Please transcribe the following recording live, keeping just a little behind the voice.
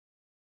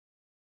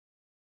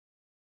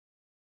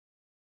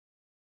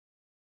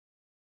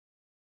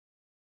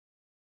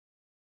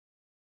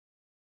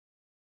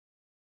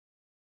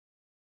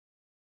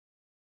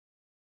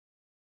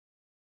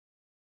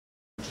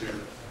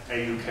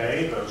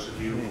AUK, those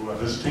of you who are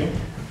visiting.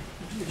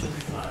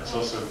 It's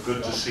also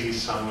good to see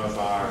some of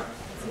our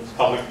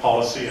public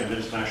policy and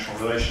international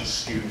relations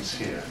students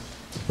here.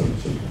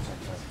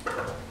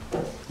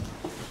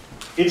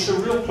 It's a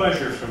real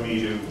pleasure for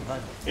me to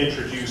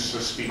introduce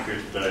a speaker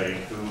today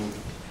who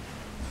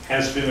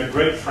has been a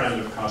great friend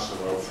of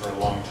Kosovo for a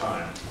long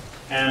time.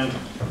 And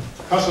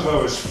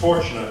Kosovo is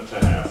fortunate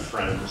to have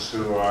friends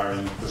who are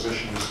in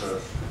positions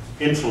of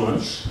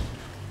influence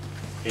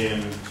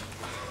in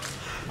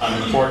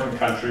an important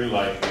country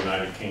like the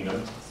United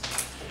Kingdom.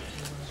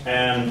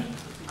 And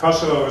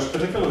Kosovo is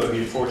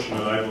particularly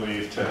fortunate, I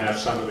believe, to have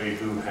somebody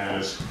who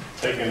has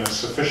taken a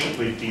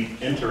sufficiently deep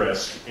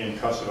interest in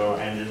Kosovo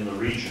and in the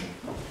region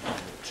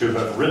to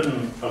have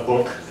written a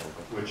book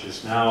which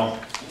is now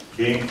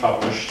being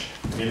published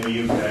in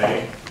the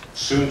UK,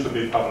 soon to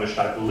be published,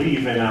 I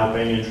believe, in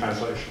Albanian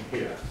translation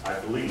here. I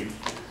believe.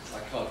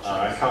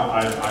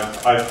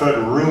 I've heard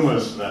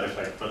rumors to that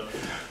effect, but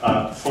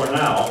for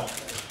now,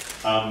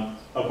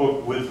 a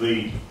book with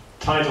the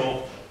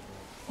title,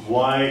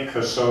 Why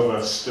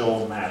Kosovo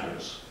Still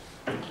Matters.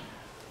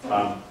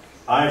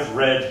 I've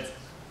read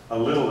a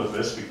little of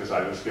this because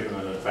I was given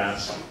an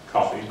advance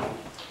copy,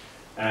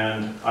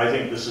 and I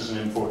think this is an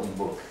important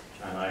book,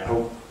 and I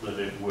hope that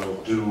it will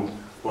do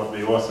what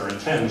the author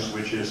intends,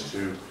 which is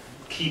to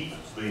keep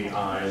the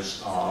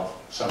eyes of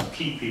some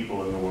key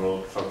people in the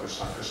world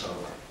focused on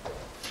Kosovo.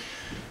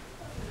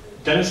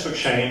 Denis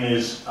MacShane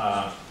is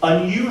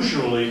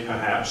unusually,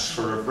 perhaps,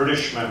 for a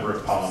British Member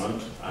of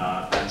Parliament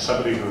and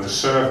somebody who has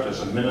served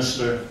as a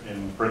minister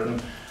in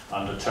Britain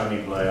under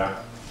Tony Blair,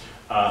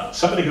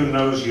 somebody who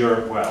knows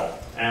Europe well.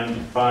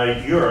 And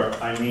by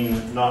Europe, I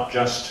mean not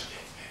just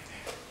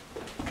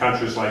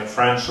countries like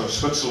France or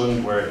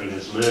Switzerland, where he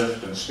has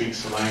lived and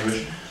speaks the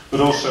language, but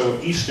also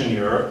Eastern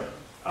Europe.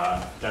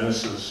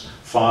 Denis's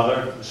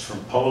father is from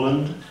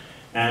Poland,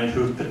 and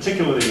who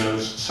particularly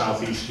knows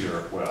Southeast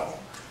Europe well.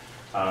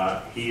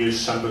 He is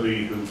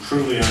somebody who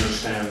truly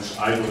understands,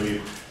 I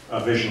believe, a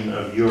vision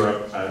of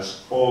Europe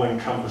as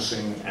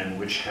all-encompassing and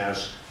which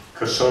has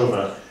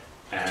Kosovo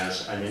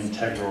as an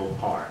integral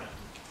part.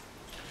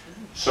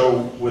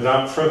 So,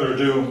 without further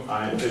ado,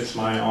 it's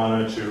my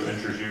honor to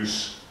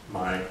introduce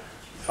my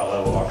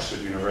fellow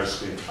Oxford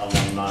University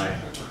alumni,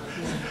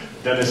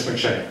 Denis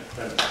MacShane.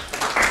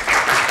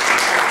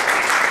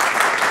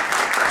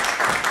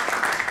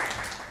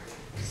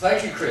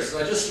 Thank you, Chris.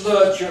 I just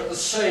learned you're at the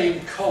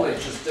same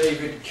college as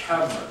David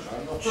Cameron.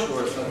 I'm not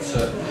sure if that's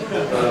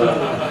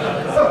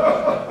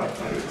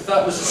if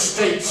that was a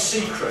state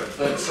secret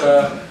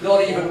that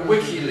not even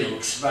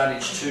WikiLeaks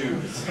managed to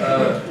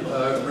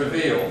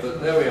reveal.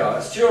 But there we are.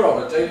 It's to your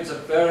honour. David's a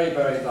very,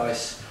 very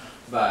nice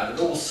man, and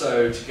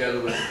also together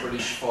with the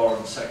British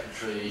Foreign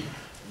Secretary,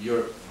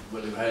 Europe,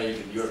 William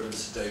Hague, and Europe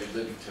Minister David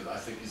Livingstone, I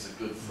think he's a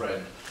good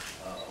friend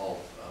of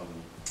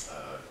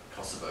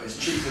Kosovo. His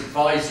chief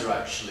advisor,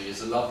 actually,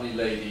 is a lovely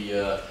lady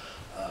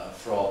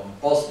from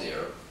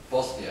Bosnia,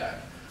 Bosniak,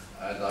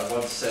 and I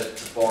once said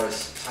to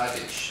Boris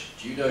Tadic,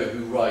 do you know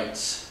who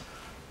writes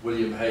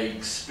William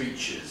Hague's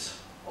speeches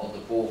on the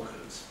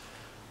Balkans?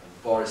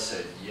 And Boris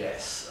said,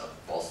 yes,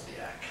 a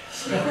Bosniak.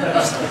 So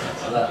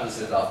that was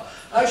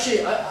enough.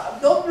 Actually,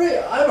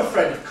 I'm a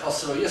friend of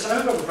Kosovo. Yes, I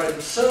hope I'm a friend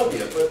of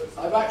Serbia, but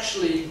I'm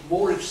actually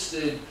more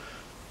interested in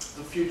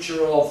the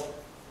future of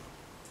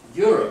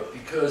Europe,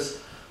 because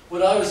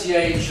when I was the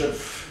age of,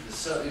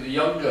 certainly the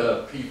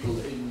younger people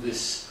in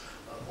this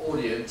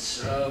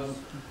audience,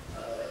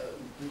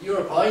 the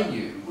Europe I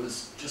knew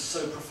was just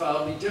so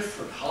profoundly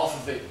different.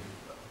 Half of it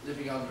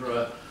living under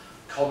a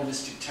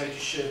communist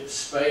dictatorship,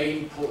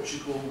 Spain,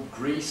 Portugal,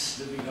 Greece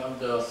living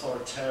under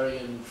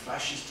authoritarian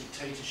fascist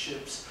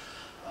dictatorships,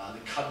 the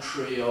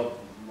country of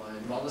my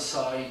mother's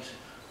side,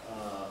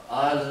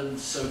 Ireland,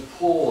 so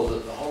poor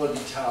that the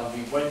holiday town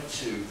we went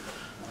to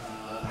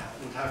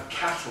would have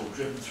cattle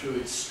driven through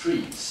its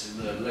streets in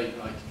the late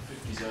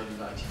 1950s, early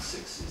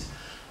 1960s.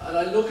 And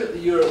I look at the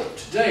Europe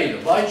today,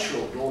 that my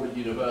children, all at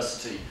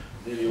university,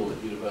 nearly all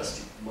at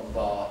university,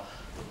 bar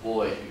the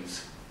boy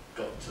who's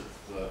got to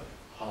work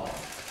hard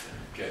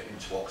to get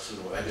into Oxford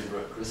or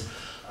Edinburgh, Chris.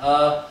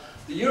 The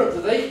Europe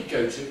that they could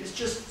go to is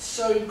just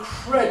so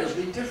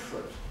incredibly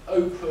different.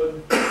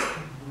 Open,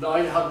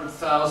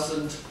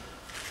 900,000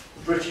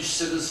 British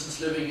citizens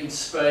living in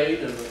Spain,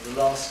 and at the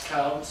last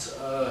count,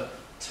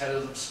 10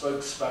 of them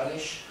spoke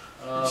Spanish.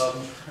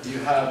 You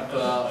have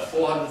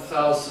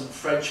 400,000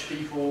 French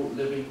people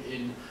living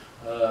in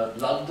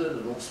London,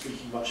 and all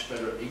speaking much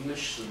better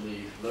English than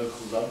the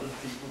local London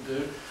people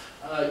do.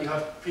 You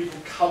have people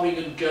coming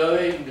and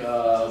going,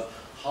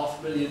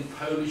 500,000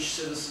 Polish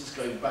citizens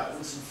going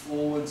backwards and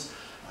forwards.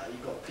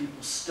 You've got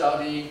people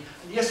studying.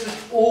 And yes,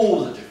 with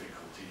all the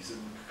difficulties,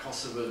 and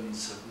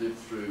Kosovans have lived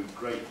through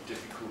great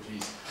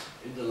difficulties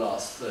in the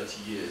last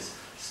 30 years,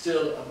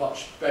 still a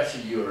much better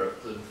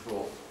Europe than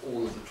for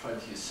all of the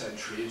 20th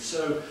century. And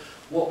so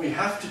what we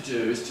have to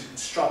do is to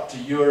construct a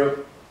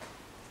Europe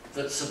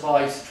that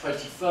survives the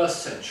 21st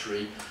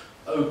century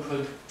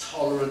open,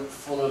 tolerant,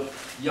 full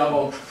of young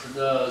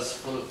entrepreneurs,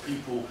 full of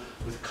people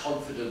with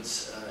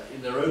confidence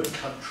in their own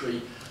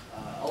country,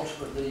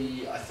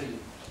 ultimately, I think,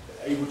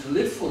 able to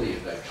live fully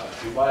in their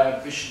country. My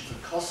ambition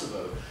for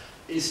Kosovo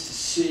is to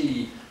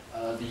see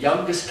the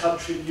youngest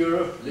country in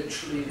Europe,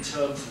 literally in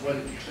terms of when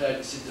it declared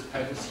its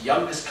independence, the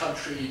youngest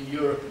country in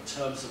Europe in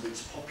terms of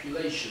its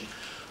population,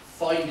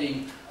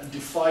 finding and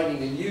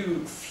defining a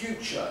new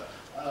future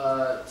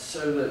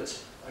so that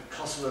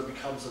Kosovo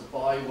becomes a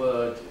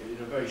byword in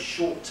a very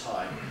short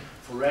time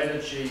for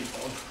energy,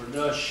 for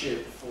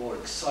entrepreneurship, for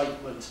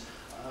excitement,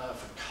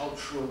 for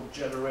cultural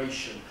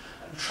generation,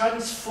 and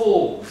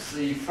transforms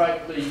the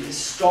frankly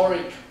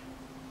historic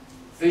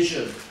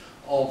vision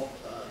of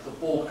the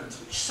Balkans,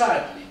 which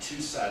sadly, too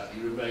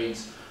sadly,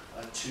 remains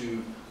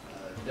too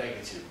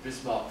negative.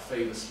 Bismarck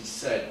famously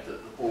said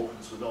that the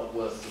Balkans were not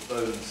worth the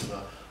bones of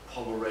a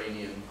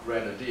Pomeranian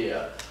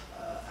grenadier,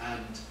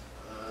 and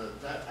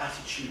that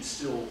attitude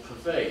still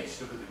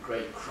pervades. Look at the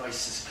great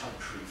crisis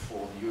country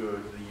for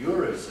the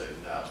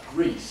Eurozone now,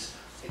 Greece.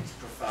 It's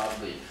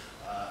profoundly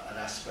an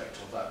aspect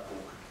of that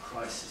Balkan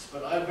crisis.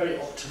 But I'm very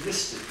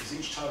optimistic, because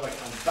each time I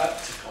come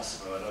back to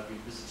Kosovo, and I've been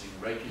visiting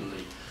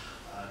regularly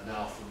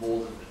now for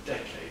more than a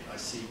decade, I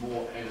see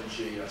more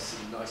energy, I see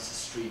nicer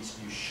streets,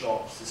 new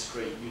shops, this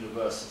great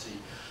university,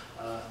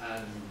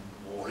 and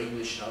more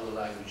English and other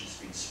languages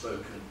being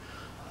spoken,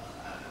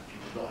 and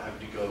people not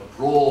having to go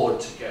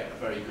abroad to get a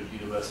very good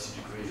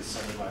university degree, as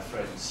some of my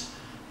friends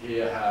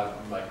here have.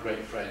 My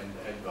great friend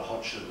Enver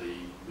Hoxha, the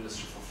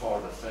Minister for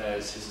Foreign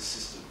Affairs, his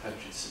assistant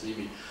Petrit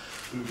Salimi,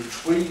 who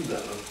between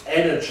them have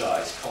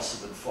energized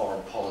Kosovan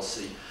foreign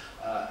policy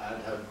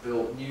and have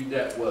built new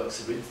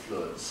networks of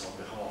influence on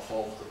behalf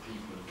of the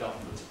people and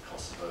government of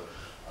Kosovo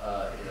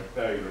in a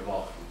very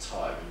remarkable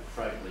time. And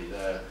frankly,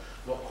 they're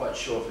not quite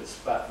sure if it's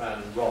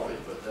Batman and Robin,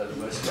 but they're the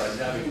most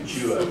dynamic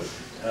duo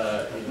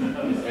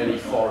in any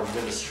foreign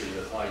ministry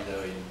that I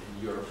know in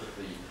Europe at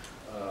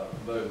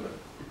the moment.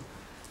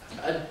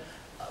 And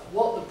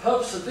what the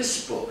purpose of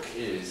this book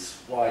is,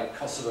 why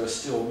Kosovo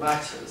still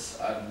matters,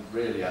 and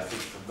really I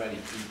think for many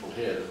people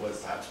here there won't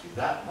perhaps be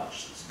that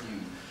much that's new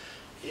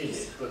in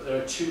it, but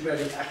there are too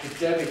many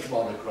academic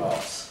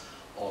monographs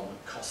on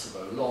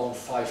Kosovo, long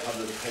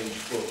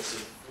 500-page books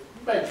of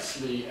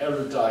immensely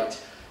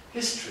erudite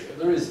history, and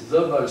there is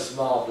the most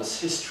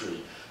marvellous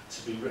history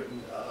to be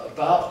written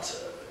about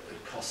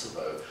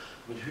Kosovo.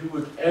 But who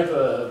would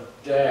ever have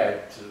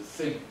dared to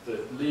think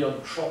that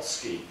Leon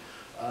Trotsky,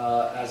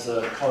 as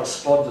a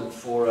correspondent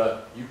for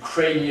a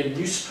Ukrainian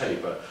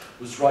newspaper,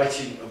 was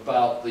writing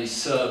about the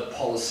Serb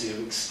policy of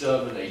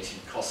exterminating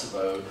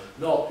Kosovo,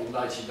 not in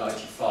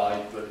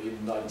 1995, but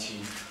in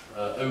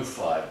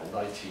 1905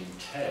 or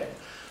 1910.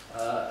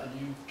 And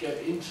you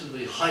get into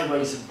the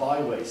highways and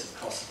byways of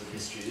Kosovan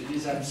history. It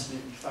is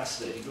absolutely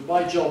fascinating. But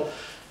my job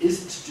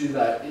isn't to do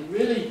that. It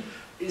really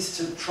is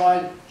to try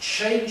and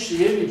change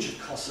the image of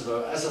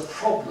Kosovo as a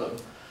problem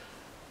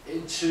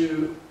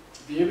into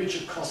the image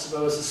of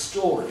Kosovo as a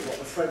story, what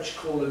the French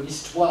call an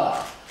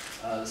histoire,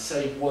 the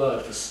same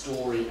word for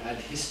story and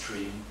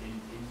history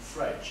in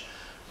French,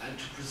 and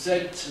to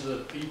present to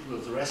the people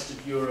of the rest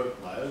of Europe,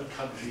 my own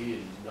country,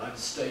 in the United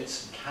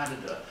States and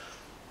Canada,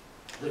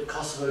 that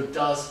Kosovo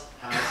does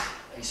have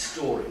a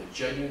story, a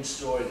genuine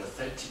story, an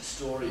authentic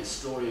story, a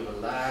story of a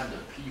land,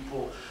 a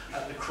people,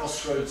 at the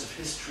crossroads of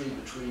history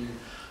between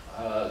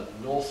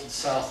North and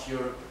South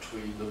Europe,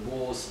 between the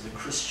Moors and the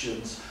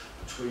Christians,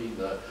 between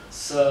the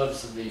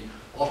Serbs and the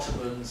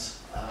Ottomans,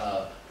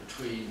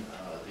 between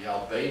the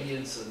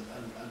Albanians and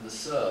the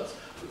Serbs,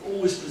 but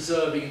always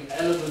preserving an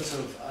element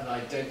of an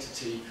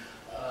identity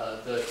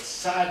that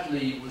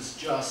sadly was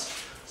just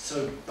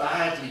so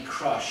badly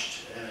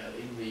crushed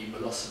in the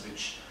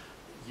Milosevic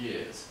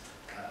years.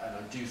 And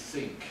I do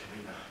think, I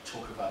mean, I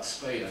talk about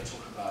Spain, I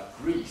talk about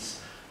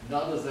Greece,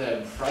 none of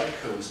them,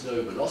 Franco was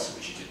no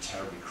Milosevic, he did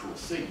terribly cruel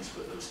things,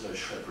 but there was no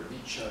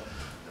Srebrenica,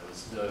 there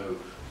was no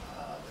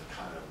the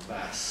kind of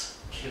mass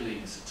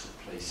killings that took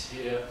place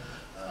here,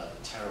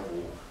 the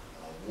terrible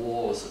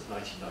wars of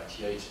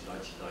 1998 and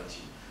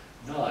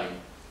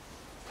 1999.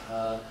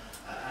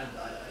 And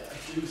I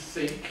do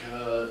think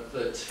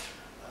that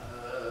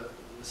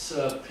the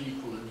Serb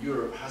people in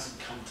Europe hasn't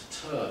come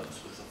to terms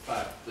with the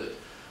fact that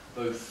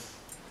both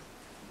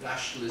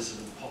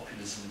nationalism and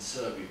populism in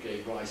Serbia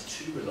gave rise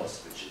to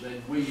Milosevic, and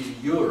then we in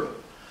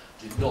Europe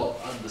did not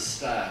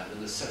understand the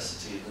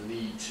necessity and the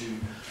need to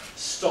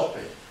stop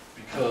it,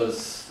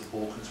 because the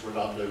Balkans were an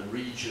unknown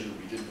region,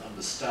 we didn't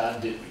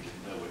understand it, we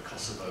didn't know where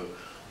Kosovo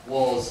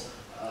was,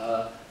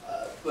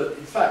 but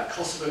in fact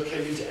Kosovo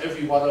came into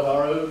every one of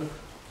our own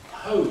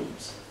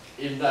homes,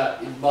 in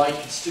that in my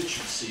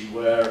constituency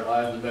where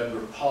I am the Member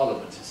of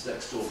Parliament, it's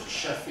next door to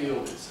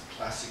Sheffield, it's a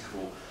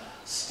classical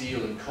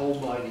steel and coal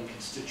mining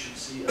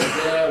constituency, and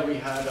there we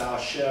had our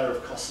share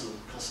of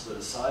Kosovan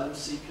asylum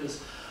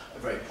seekers,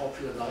 very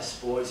popular, nice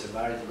boys who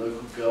married the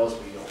local girls,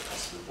 but you know what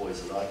Kosovan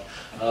boys are like.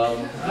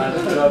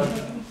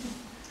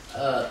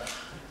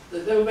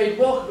 they were made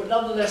welcome, but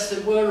nonetheless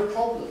they were a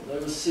problem. They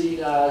were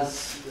seen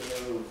as,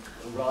 you know,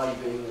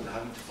 arriving and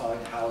having to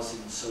find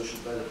housing and social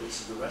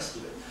benefits and the rest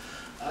of it.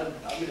 And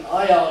I mean,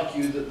 I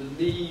argue that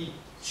the need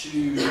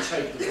to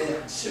take the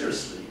Balkans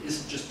seriously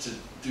isn't just to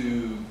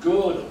do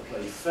good or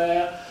play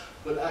fair,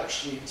 but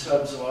actually in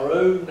terms of our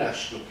own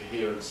national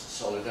coherence and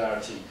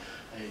solidarity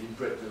in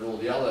Britain and all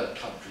the other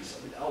countries.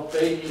 I mean,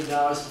 Albania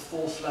now is the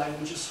 4th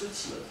language of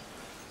Switzerland.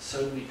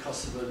 So many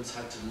Kosovans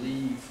had to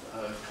leave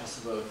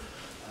Kosovo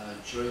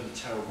during the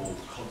terrible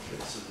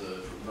conflicts of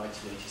from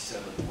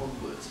 1987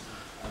 onwards,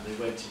 and they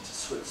went into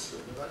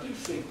Switzerland. And I do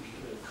think,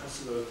 you know,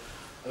 Kosovo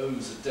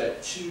owes a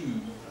debt to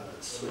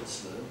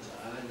Switzerland,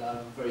 and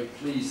I'm very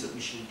pleased that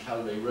Micheline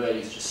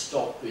Calame-Ray has just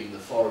stopped being the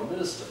foreign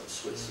minister of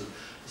Switzerland.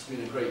 Has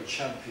been a great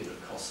champion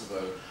of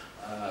Kosovo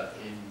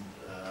in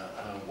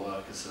her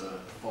work as a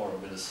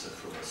foreign minister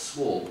from a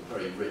small, but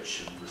very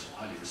rich and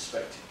highly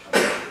respected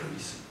country in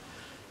recent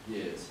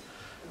years.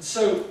 And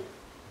so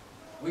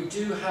we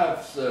do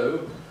have,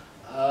 though,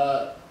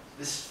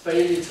 this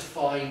failure to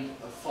find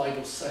a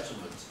final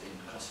settlement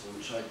in Kosovo,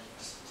 which I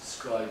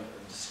describe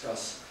and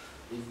discuss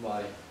in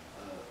my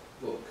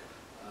book.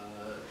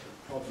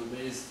 The problem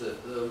is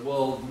that the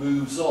world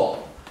moves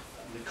on.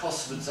 The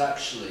Kosovans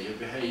actually have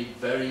behaved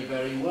very,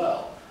 very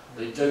well.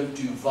 They don't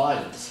do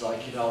violence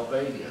like in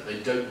Albania. They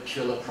don't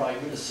kill a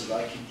prime minister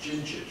like in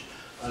Đinđić,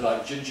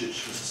 like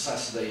Đinđić was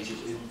assassinated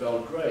in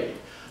Belgrade.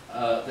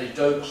 They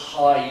don't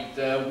hide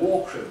their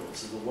war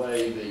criminals in the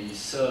way the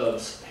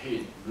Serbs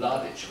hid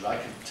Mladić. And I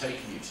could have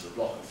taken you to the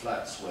block of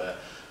flats where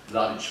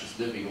Mladić was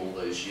living all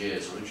those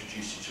years, or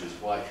introduced you to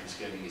his wife who was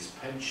getting his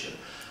pension.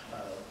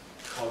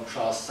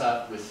 Contrast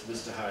that with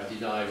Mr.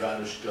 Haradinaj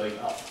Ranush going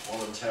up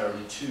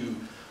voluntarily to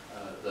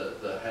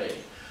the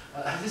Hague.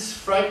 And this,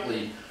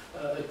 frankly,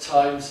 at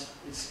times,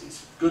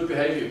 it's good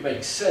behaviour, it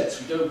makes sense.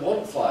 We don't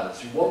want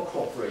violence, we want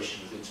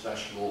cooperation with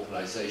international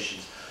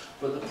organisations,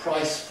 but the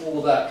price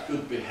for that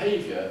good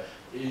behaviour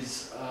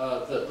is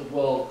that the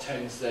world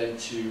tends then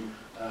to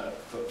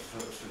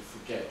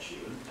forget you.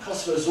 And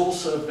Kosovo is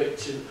also a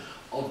victim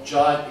of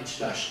giant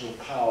international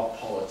power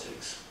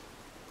politics.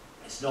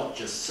 It's not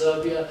just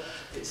Serbia,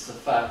 it's the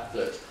fact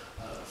that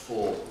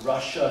for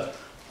Russia,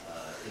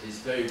 it is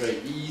very, very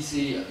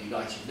easy at the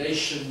United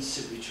Nations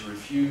simply to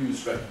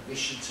refuse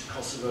recognition to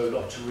Kosovo,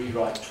 not to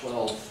rewrite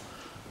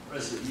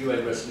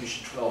UN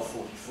Resolution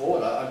 1244.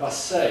 And I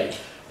must say,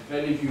 if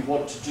any of you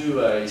want to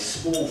do a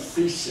small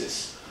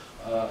thesis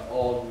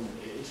on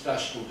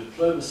international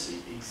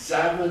diplomacy,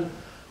 examine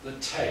the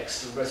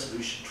text of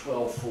Resolution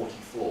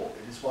 1244.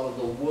 It is one of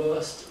the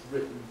worst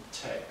written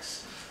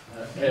texts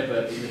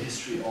ever in the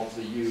history of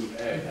the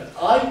UN. And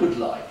I would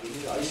like,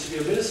 I used to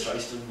be a minister, I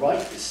used to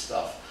write this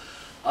stuff,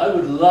 I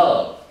would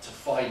love to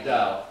find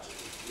out,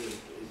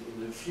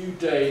 in a few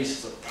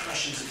days, the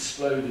passions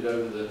exploded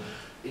over the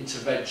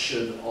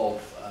intervention of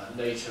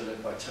NATO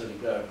led by Tony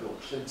Blair and Bill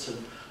Clinton,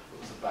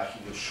 with the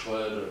backing of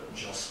Schroeder,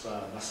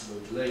 Jospin, and Massimo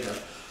D'Alema.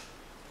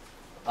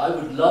 I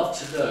would love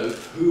to know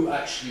who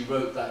actually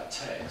wrote that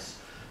text,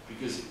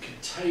 because it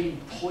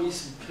contained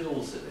poison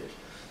pills in it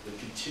that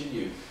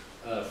continue,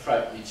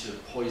 frankly, to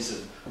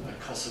poison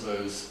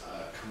Kosovo's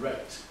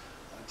correct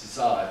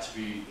desire to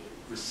be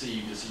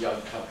received as a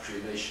young country,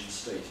 a nation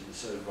state in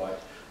its own right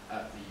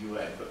at the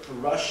UN. But for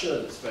Russia,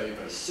 that's very,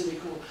 very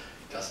cynical.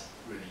 It doesn't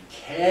really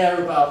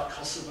care about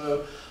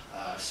Kosovo.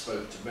 I've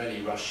spoken to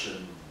many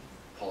Russian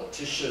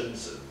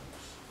politicians and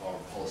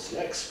foreign policy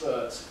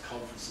experts at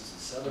conferences and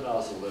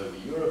seminars all over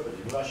Europe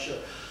and in Russia,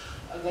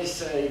 and they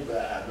say,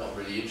 I'm not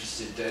really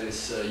interested,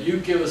 Denis, you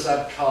give us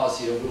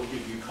Abkhazia, we'll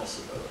give you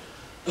Kosovo.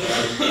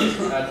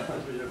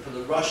 And for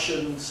the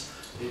Russians,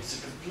 it's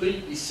a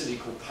completely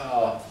cynical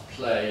power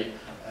play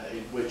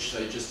in which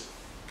they just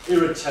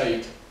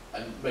irritate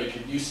and make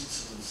a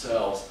nuisance of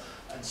themselves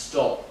and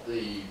stop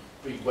the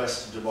big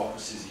Western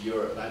democracies, the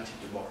Euro-Atlantic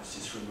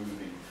democracies from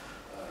moving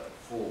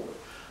forward.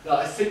 Now,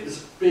 I think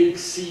there's a big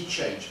sea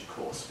change, of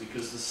course,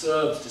 because the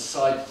Serbs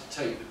decided to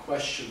take the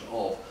question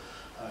of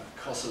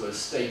Kosovo's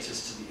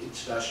status to the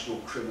International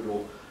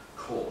Criminal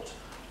Court.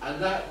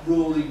 And that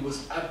ruling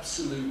was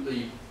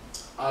absolutely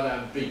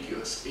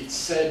unambiguous. It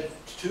said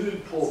two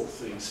important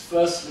things.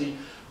 Firstly,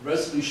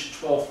 Resolution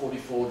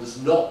 1244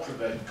 does not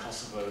prevent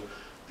Kosovo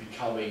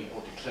becoming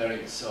or declaring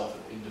itself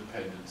an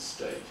independent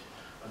state.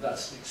 And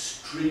that's an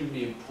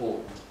extremely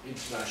important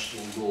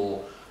international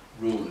law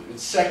ruling. And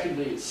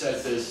secondly, it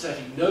says there's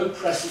setting no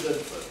precedent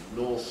for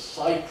North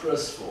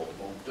Cyprus, for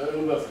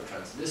Moldova, for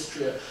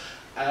Transnistria,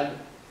 and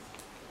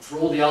for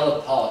all the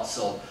other parts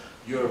of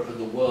Europe and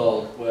the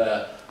world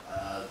where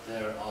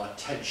there are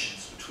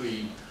tensions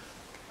between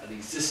an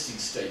existing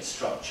state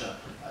structure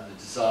and the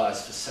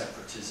desires for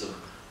separatism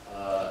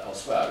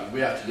elsewhere. I mean, we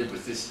have to live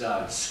with this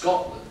now in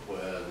Scotland,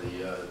 where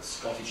the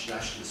Scottish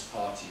Nationalist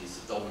Party is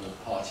the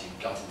dominant party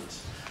in government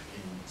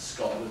in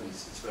Scotland.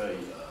 It's very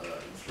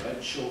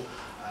influential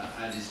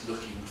and is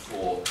looking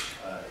for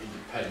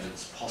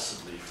independence,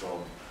 possibly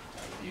from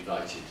the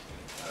United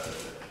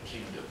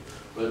Kingdom.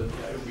 But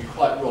it would be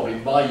quite wrong,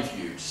 in my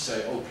view, to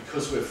say, oh,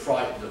 because we're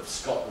frightened of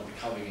Scotland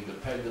becoming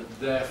independent,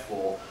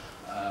 therefore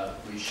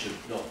we should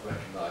not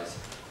recognise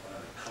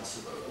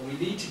Kosovo. And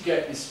we need to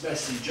get this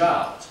message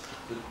out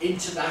that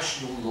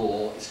international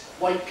law is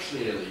quite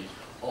clearly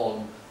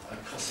on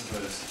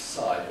Kosovo's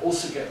side.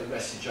 Also get the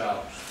message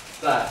out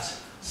that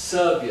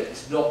Serbia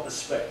is not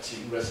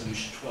respecting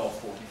Resolution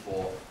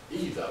 1244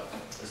 either.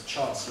 As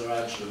Chancellor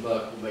Angela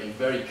Merkel made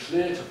very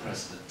clear to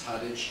President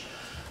Tadic,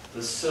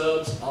 the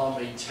Serbs are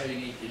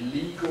maintaining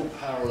illegal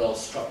parallel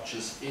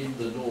structures in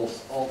the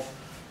north of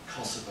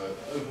Kosovo,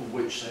 over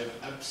which they have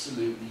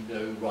absolutely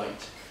no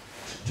right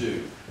to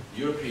do.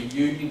 The European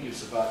Union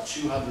gives about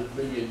 200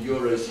 million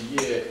euros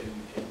a year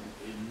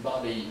in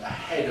money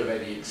ahead of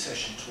any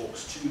accession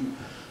talks to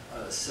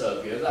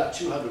Serbia. That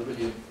 $200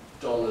 million,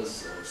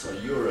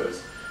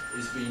 euros,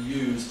 is being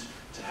used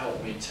to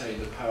help maintain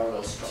the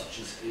parallel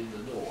structures in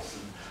the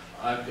north.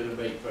 And I'm going to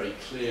make very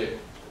clear,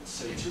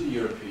 say to the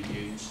European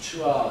Union,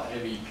 to our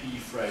MEP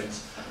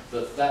friends,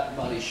 that that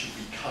money should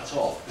be cut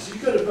off. Because if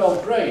you go to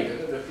Belgrade, I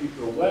don't know if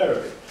people are aware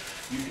of it,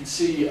 you can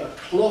see a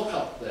clock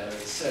up there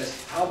that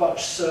says how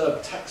much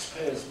Serb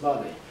taxpayers'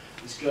 money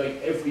is going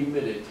every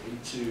minute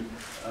into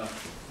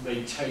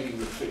maintaining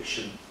the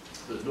fiction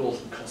that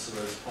northern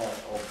Kosovo is part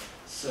of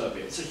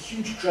Serbia. It's a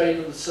huge drain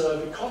on the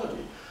Serb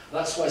economy.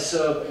 That's why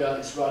Serbia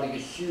is running a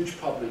huge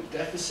public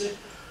deficit.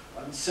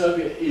 And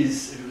Serbia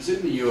is, if it was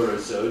in the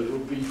Eurozone, it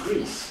would be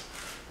Greece.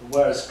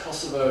 Whereas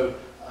Kosovo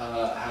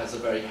has a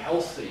very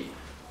healthy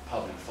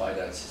public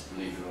finances,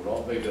 believe it or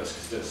not. Maybe that's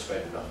because they don't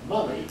spend enough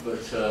money,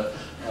 but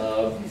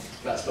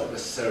that's not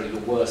necessarily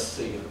the worst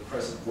thing in the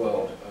present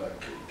world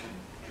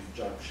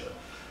conjuncture.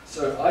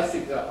 So I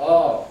think there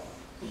are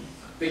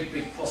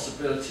big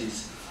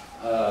possibilities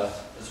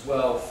as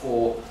well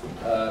for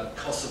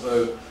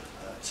Kosovo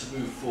to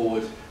move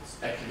forward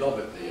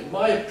economically. And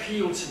my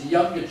appeal to the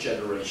younger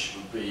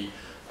generation would be,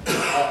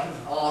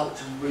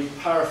 to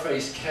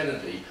paraphrase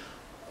Kennedy,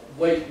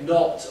 wait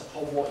not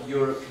upon what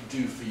Europe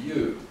can do for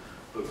you,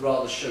 but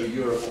rather show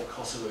Europe what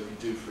Kosovo can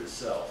do for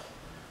itself.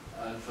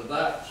 And for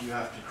that, you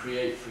have to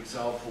create, for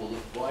example,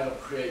 why not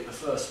create the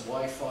first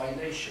Wi-Fi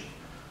nation?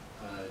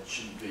 It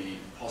shouldn't be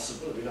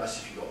impossible. It'd be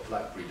nice if you got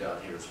BlackBerry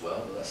down here as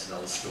well, but that's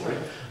another story.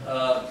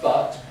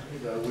 But you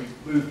know,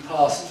 we've moved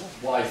past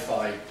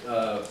Wi-Fi.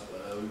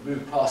 We've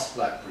moved past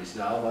BlackBerries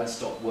now. Mine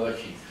stopped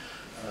working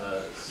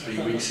 3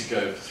 weeks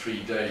ago for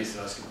 3 days,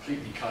 and I was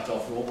completely cut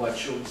off. And all my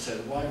children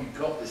said, "Why have you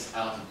got this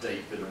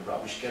out-of-date bit of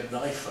rubbish? Get an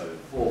iPhone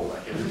 4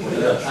 like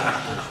everybody else."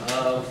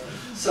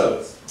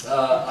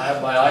 I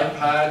have my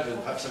iPad,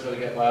 and perhaps I've got to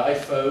get my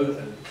iPhone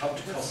and come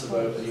to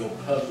Kosovo, and you're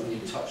permanently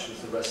in touch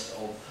with the rest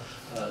of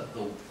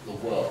the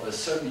world. There's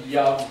so many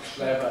young,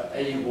 clever,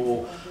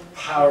 able,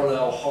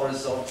 parallel,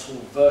 horizontal,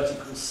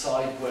 vertical,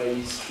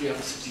 sideways,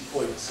 360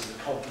 points in the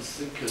compass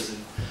thinkers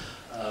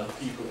and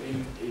people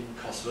in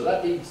Kosovo.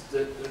 That means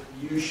that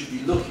you should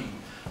be looking,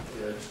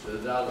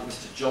 now that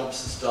Mr.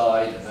 Johnson's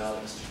died and now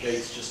that Mr.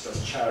 Gates just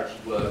does charity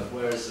work,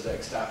 where is the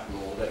next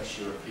Apple or the next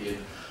European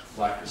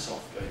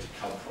Microsoft going to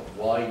come from?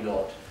 Why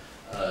not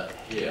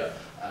here?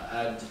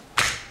 And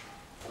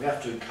we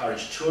have to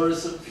encourage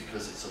tourism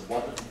because it's a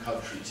wonderful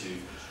country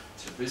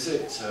to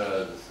visit.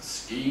 The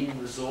skiing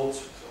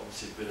resorts,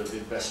 obviously a bit of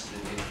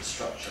investment in the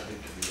infrastructure, I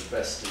think can be the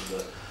best in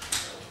the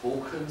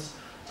Balkans.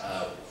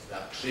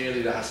 Now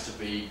clearly there has to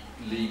be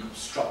legal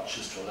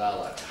structures to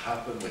allow that to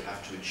happen. We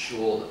have to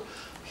ensure that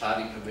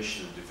planning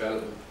permission and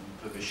development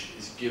permission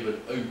is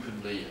given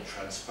openly and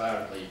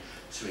transparently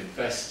to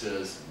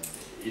investors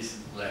and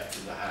isn't left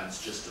in the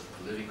hands just of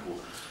political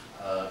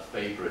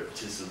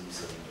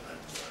favouritisms and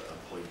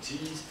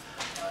appointees.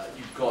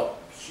 You've got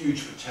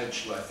huge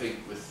potential, I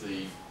think, with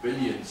the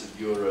billions of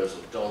euros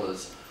or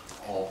dollars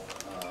of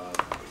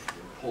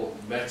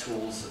important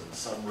metals and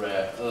some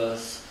rare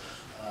earths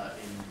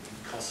in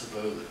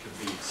Kosovo that can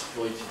be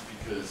exploited,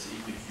 because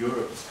even if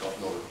Europe has got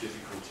a lot of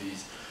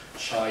difficulties,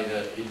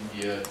 China,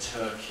 India,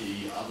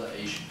 Turkey, other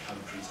Asian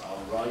countries are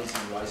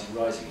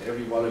rising.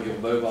 Every one of your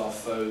mobile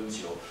phones,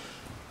 your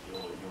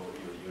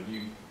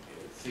new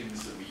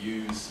things that we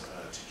use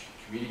to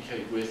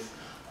communicate with,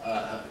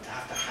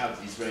 have to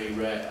have these very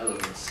rare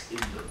elements in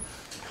them.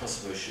 And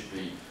Kosovo should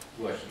be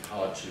working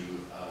hard to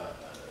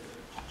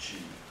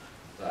achieve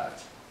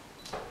that.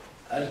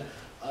 And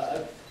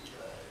I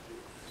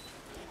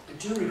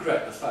do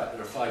regret the fact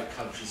there are 5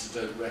 countries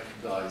that don't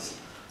recognise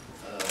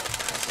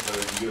Kosovo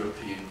in the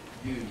European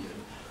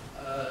Union.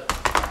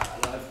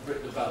 And I've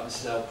written about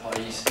this in El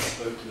País and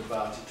spoken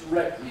about it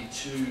directly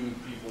to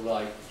people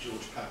like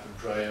George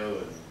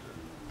Papandreou and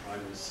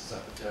Prime Minister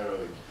Zapatero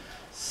in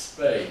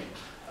Spain.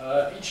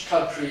 Each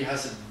country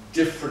has a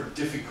different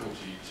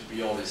difficulty, to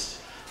be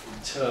honest, in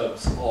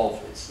terms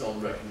of its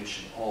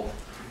non-recognition of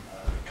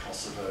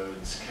Kosovo. In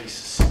the case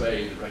of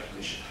Spain, the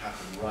recognition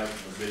happened right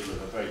in the middle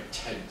of a very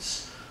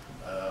tense,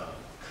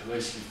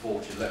 closely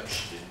fought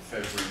election in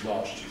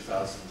March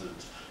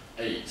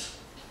 2008.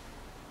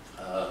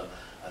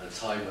 And a a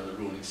time when the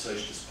ruling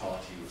Socialist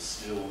Party was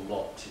still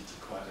locked into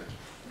quite a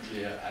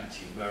clear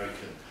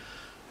anti-American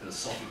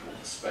philosophical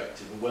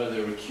perspective, and where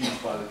they were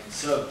accused by the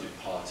Conservative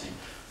Party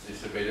that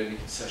if they made any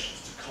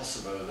concessions to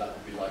Kosovo, that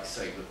would be like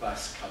saying the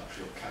Basque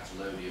Country or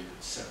Catalonia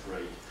could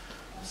separate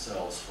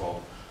themselves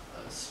from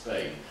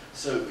Spain.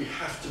 So we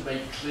have to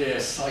make clear,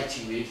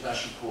 citing the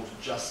International Court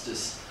of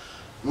Justice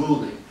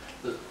ruling,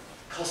 that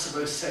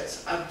Kosovo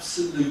sets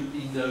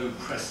absolutely no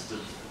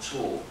precedent at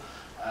all.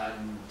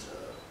 And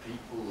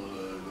people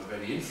who have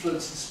any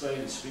influence in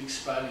Spain, who speak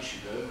Spanish,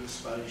 who know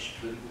Spanish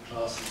political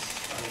classes,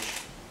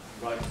 Spanish,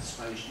 write in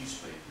Spanish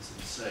newspapers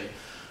and say,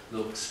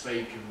 look,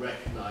 Spain can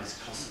recognise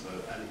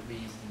Kosovo and it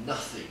means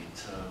nothing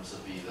in terms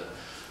of either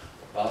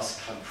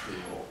Basque Country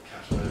or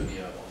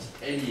Catalonia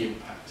or any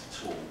impact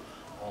at all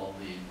on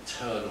the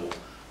internal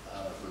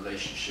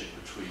relationship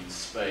between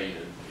Spain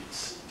and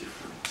its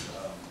different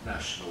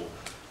national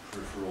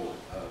peripheral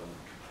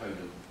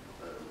component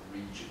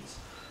regions.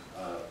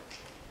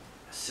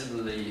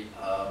 Similarly,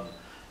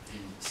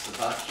 in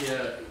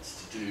Slovakia,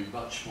 it's to do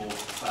much more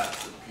with the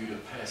fact that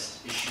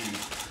Budapest issued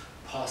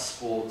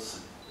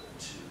passports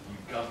to the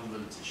new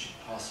government, issued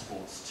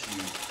passports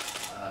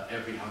to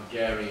every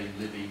Hungarian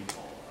living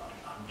or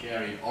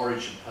Hungarian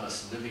origin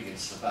person living in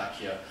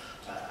Slovakia,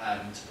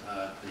 and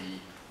the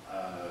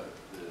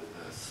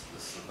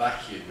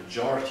Slovakian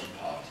majority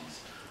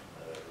parties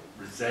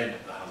resent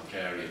the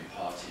Hungarian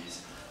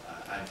parties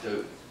and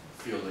don't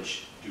feel they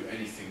should do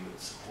anything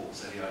that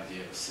supports any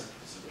idea of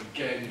separatism.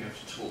 Again, you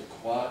have to talk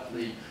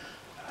quietly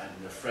and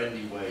in a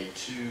friendly way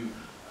to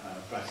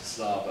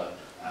Bratislava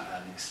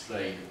and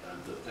explain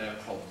that their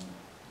problem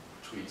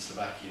between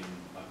Slovakian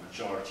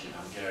majority and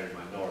Hungarian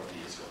minority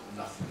has got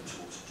nothing at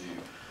all to do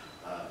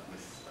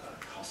with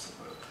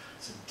Kosovo.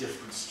 It's a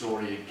different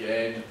story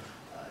again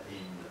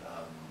in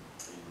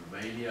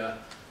Romania,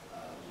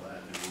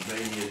 where the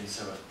Romanians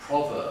have a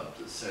proverb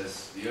that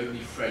says the only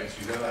friends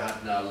we've ever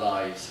had in our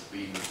lives have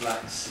been the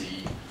Black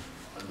Sea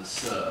and the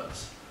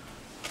Serbs.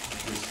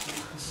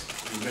 Because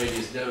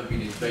Romania's never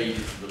been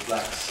invaded from the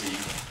Black Sea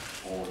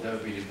or never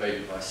been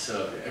invaded by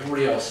Serbia.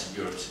 Everybody else in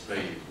Europe's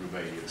invaded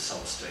Romania at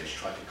some stage,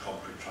 tried to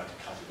conquer it, tried to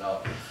cut it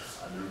up.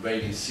 And the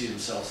Romanians see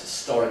themselves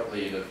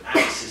historically in an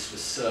axis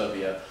with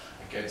Serbia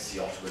against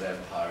the Ottoman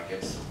Empire,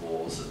 against the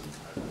Moors and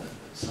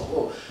so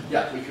on.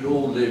 Yeah, we could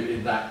all live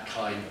in that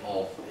kind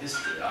of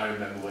history. I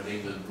remember when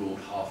England ruled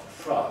half of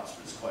France,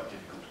 but it's quite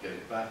difficult to get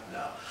it back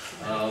now.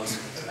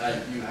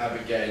 And you have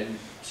again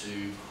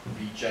to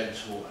be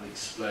gentle and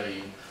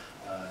explain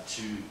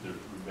to the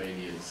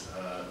Romanians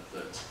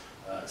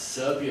that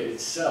Serbia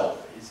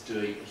itself is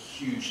doing a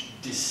huge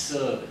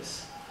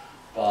disservice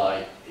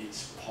by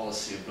its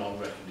policy of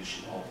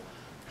non-recognition of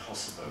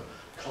Kosovo.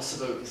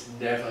 Kosovo is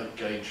never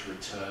going to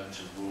return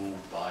to rule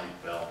by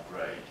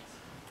Belgrade.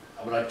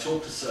 And when I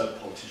talk to Serb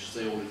politicians,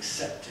 they all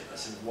accept it. I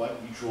said, why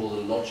don't you draw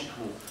the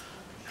logical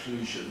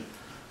conclusion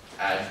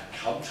and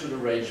come to an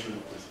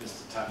arrangement with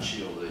Mr.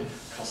 Taci or the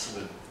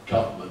Kosovan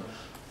government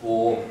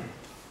for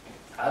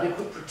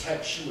adequate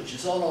protection, which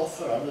is on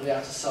offer under the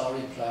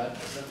Ahtisaari plan,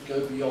 doesn't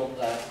go beyond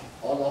that,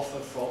 on offer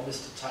from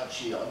Mr.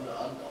 Taci,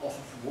 on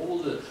offer from all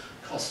the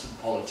Kosovan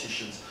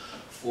politicians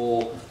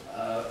for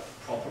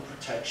proper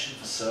protection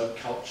for Serb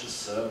culture,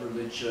 Serb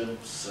religion,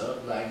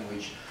 Serb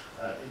language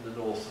in the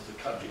north of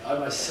the country. I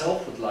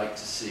myself would like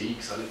to see,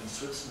 because I lived in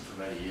Switzerland for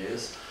many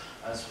years,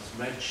 as was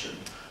mentioned,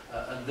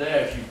 and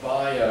there if you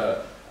buy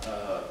a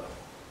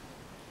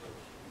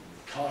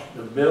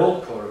carton of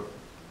milk or a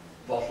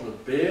bottle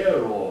of beer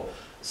or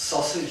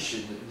sausage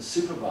in the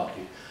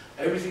supermarket,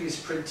 everything is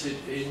printed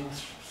in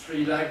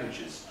 3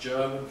 languages,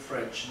 German,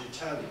 French and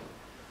Italian.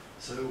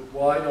 So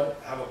why not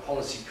have a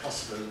policy in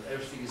Kosovo that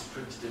everything is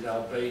printed in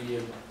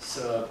Albanian,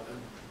 Serb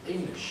and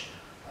English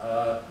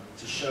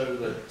to show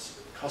that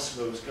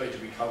Kosovo is going to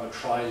become a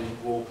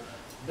trilingual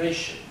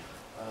nation.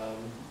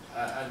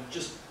 And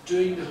just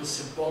doing little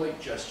symbolic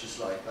gestures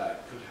like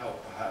that could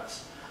help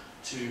perhaps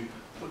to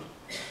put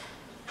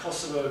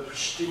Kosovo and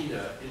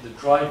Pristina in the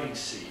driving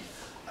seat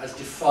as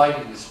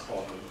defining this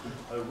problem,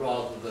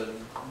 rather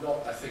than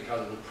not, I think,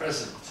 under the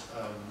present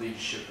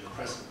leadership and the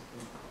present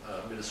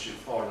Ministry of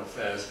Foreign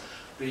Affairs,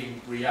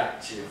 being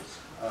reactive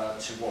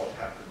to what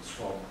happens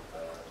from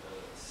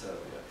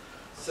Serbia.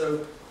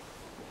 So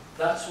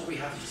that's what we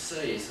have to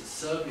say, is that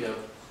Serbia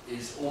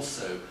is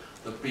also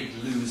the big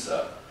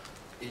loser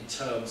in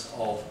terms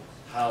of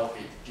how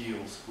it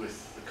deals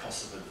with the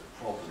Kosovan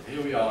problem.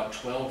 Here we are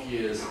 12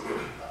 years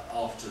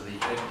after the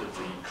end of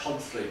the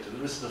conflict, and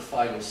there isn't a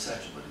final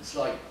settlement. It's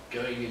like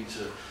going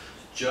into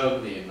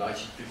Germany in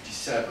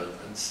 1957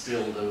 and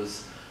still there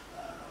was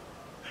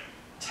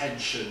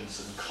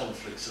tensions and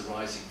conflicts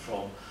arising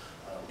from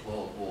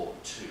World War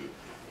II.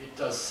 It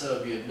does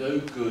Serbia no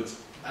good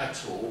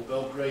at all.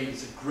 Belgrade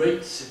is a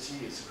great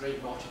city, it's a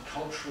great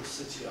multicultural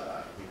city.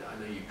 I mean, I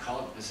know you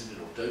can't visit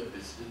it or don't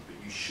visit it,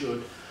 but you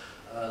should.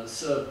 The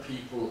Serb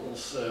people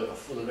also are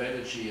full of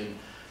energy and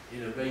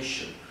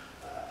innovation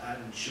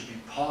and should be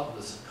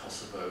partners of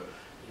Kosovo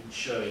in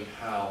showing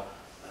how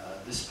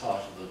this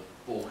part of the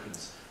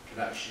Balkans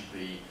can actually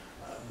be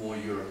more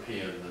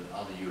European than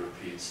other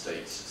European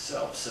states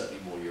itself,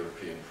 certainly more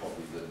European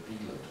probably than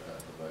England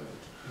at the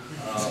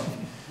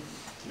moment.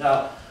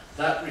 Now,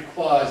 that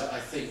requires, I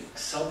think,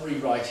 some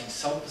rewriting,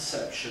 some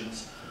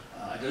perceptions.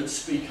 I don't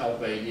speak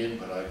Albanian,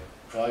 but I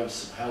try with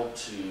some help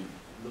to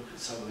look at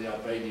some of the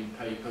Albanian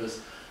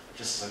papers,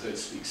 just as I don't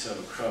speak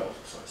Serbo-Croat.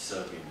 Sorry,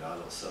 Serbian now,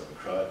 not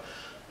Serbo-Croat,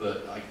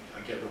 but I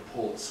get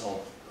reports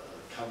of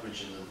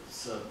coverage in the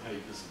Serb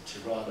papers and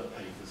Tirana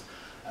papers,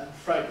 and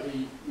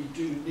frankly, we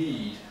do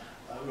need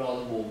a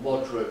rather more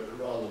moderate,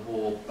 rather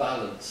more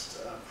balanced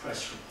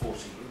press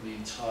reporting in the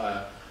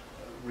entire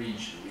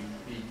region.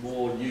 We need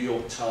more New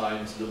York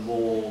Times, Le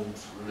Monde,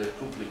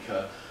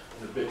 Republica,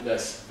 and a bit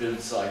less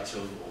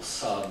Bild-Zeitung or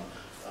Sun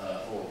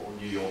or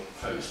New York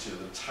Post, you know,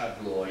 the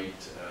tabloid,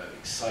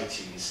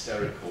 exciting,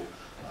 hysterical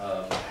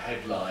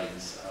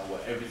headlines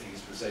where everything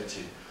is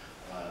presented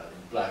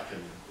in black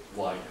and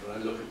white. When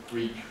I look at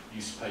Greek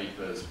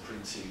newspapers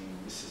printing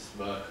Mrs.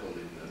 Merkel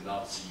in a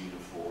Nazi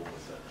uniform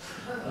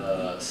with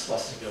a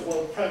swastika,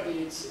 well, frankly,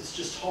 it's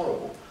just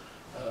horrible.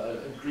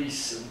 And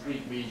Greece and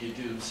Greek media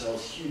do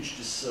themselves huge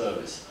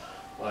disservice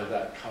by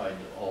that kind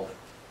of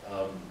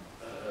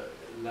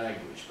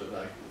language. But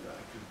I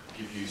could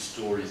give you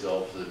stories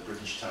of the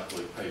British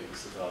tabloid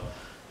papers that are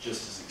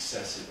just as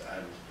excessive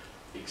and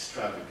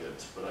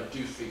extravagant. But I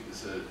do think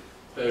there's a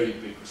very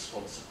big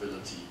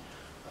responsibility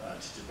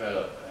to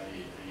develop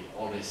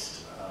a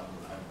honest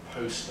and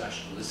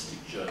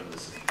post-nationalistic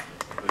journalism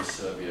in both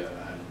Serbia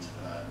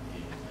and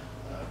in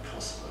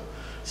Kosovo.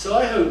 So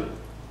I hope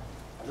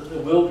that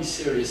there will be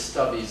serious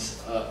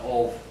studies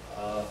of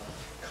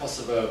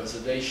Kosovo as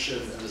a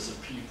nation and as a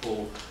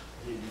people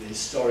in the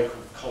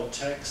historical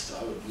context.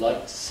 I would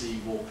like to see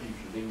more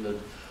people in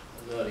England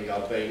learning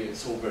Albanian.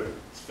 It's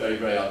very,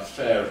 very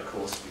unfair, of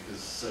course,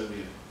 because so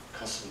many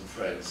Kosovan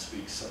friends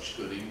speak such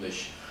good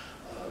English,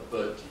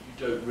 but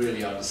you don't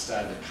really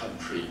understand the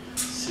country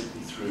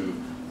simply through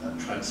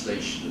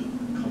translation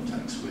and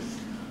contacts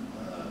with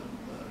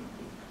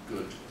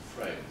good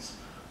friends.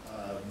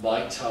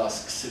 My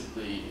task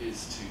simply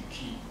is to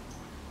keep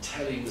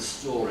telling the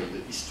story, the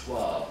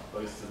histoire,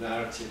 both the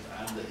narrative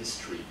and the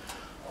history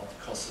of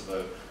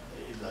Kosovo,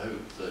 in the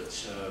hope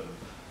that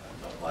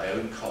my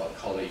own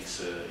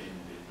colleagues in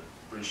the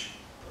British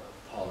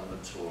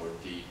Parliament, or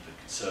indeed the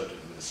Conservative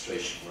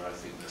administration, where I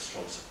think they're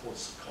strong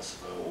supporters of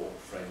Kosovo, or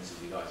friends of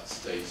the United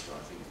States, where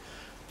I think,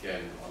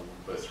 again, on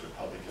both the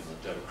Republican and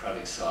the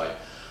Democratic side,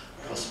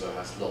 Kosovo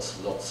has lots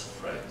and lots of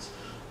friends.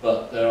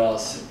 But there are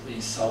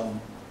simply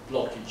some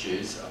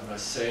blockages, and I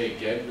say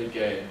again and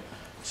again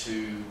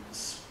to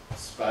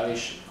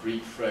Spanish and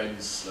Greek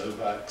friends,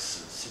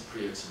 Slovaks and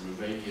Cypriots and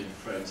Romanian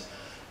friends,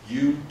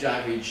 you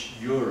damage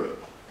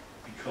Europe,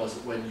 because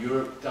when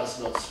Europe does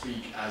not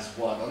speak as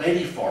one on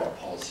any foreign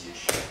policy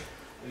issue,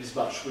 it is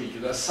much weaker.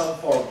 There are some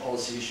foreign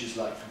policy issues,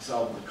 like, for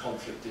example, the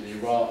conflict in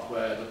Iraq,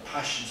 where the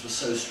passions were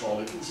so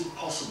strong it was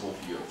impossible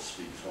for Europe to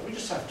speak as one. We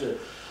just have to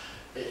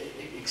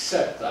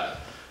accept that.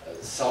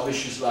 Some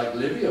issues like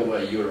Libya,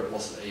 where Europe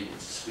wasn't able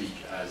to speak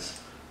as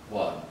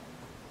one.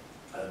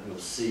 And we'll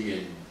see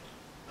in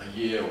a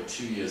year or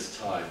 2 years'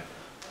 time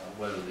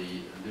whether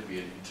the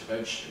Libyan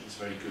intervention, it was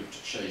very good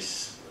to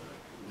chase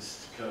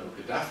Mr. Colonel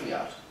Gaddafi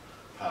out of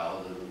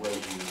power, the way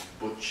he was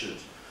butchered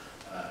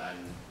and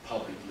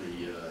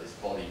publicly, his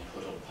body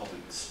put on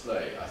public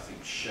display, I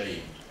think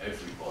shamed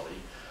everybody.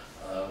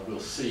 We'll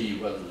see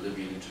whether the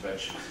Libyan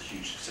intervention was a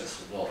huge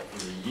success or not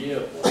in a year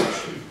or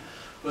two.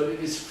 But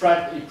it is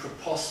frankly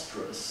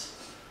preposterous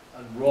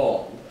and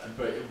wrong, and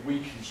it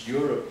weakens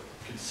Europe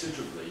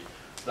considerably,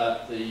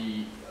 that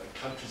the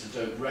countries that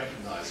don't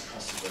recognise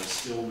Kosovo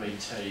still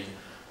maintain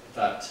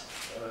that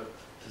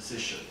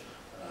position,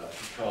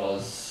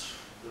 because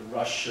the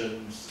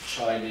Russians, the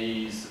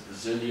Chinese, the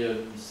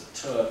Brazilians,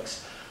 the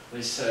Turks,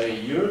 they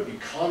say, Europe, you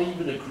can't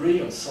even agree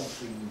on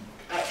something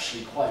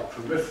actually quite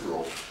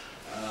peripheral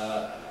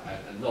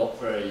and not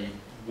very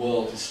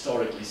world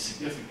historically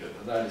significant,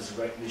 and that is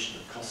the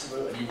recognition of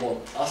Kosovo, and you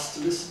want us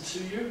to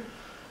listen to you.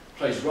 It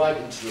plays right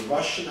into the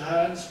Russian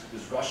hands,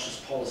 because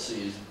Russia's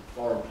policy,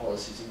 foreign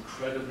policy, is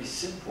incredibly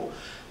simple.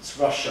 It's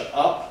Russia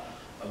up,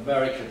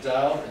 America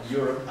down, and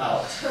Europe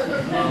out.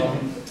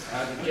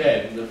 And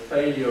again, the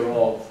failure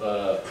of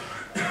our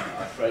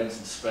friends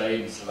in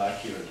Spain,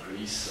 Slovakia and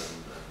Greece,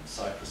 and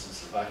Cyprus and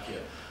Slovakia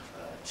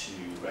to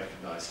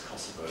recognise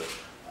Kosovo,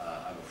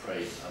 I'm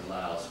afraid,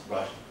 allows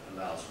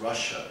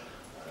Russia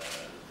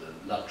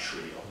the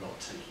luxury of not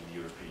taking the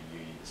European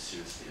Union as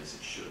seriously as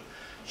it should.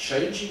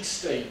 Changing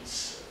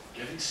states,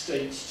 getting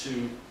states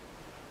to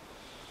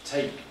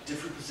take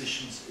different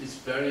positions is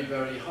very,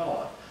 very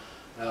hard.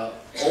 Now,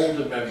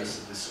 older members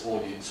of this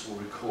audience will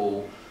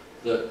recall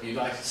that the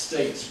United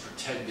States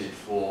pretended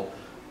for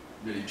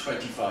nearly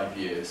 25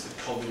 years that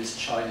communist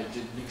China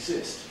didn't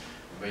exist.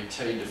 It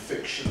maintained a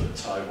fiction that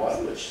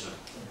Taiwan, which is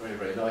a very,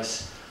 very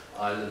nice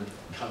island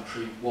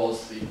country,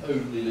 was the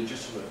only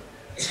legitimate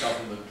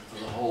government for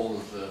the whole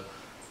of the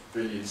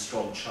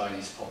billion-strong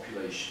Chinese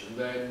population. And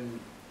then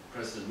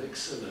President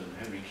Nixon and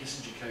Henry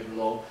Kissinger came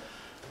along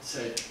and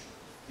said,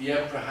 the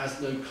emperor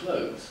has no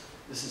clothes.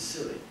 this is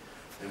silly.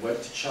 They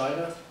went to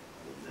China,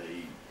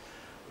 they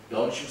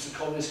acknowledged it was a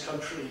communist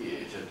country,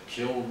 it had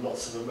killed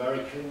lots of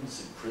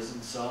Americans,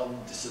 imprisoned some,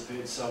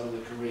 disappeared some in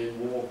the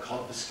Korean War,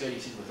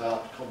 confiscated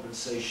without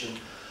compensation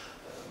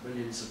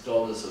millions of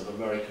dollars of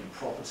American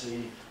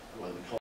property when the